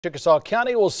Chickasaw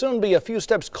County will soon be a few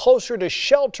steps closer to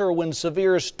shelter when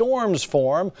severe storms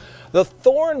form. The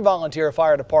Thorn Volunteer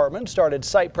Fire Department started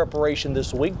site preparation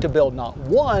this week to build not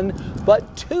one,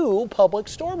 but two public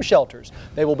storm shelters.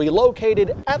 They will be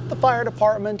located at the fire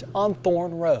department on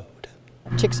Thorn Road.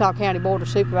 Chickasaw County Board of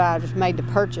Supervisors made the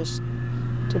purchase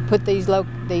to put the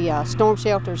storm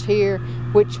shelters here,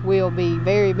 which will be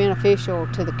very beneficial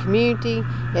to the community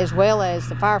as well as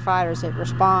the firefighters that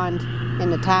respond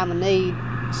in the time of need.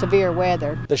 Severe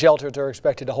weather. The shelters are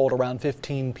expected to hold around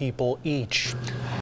 15 people each.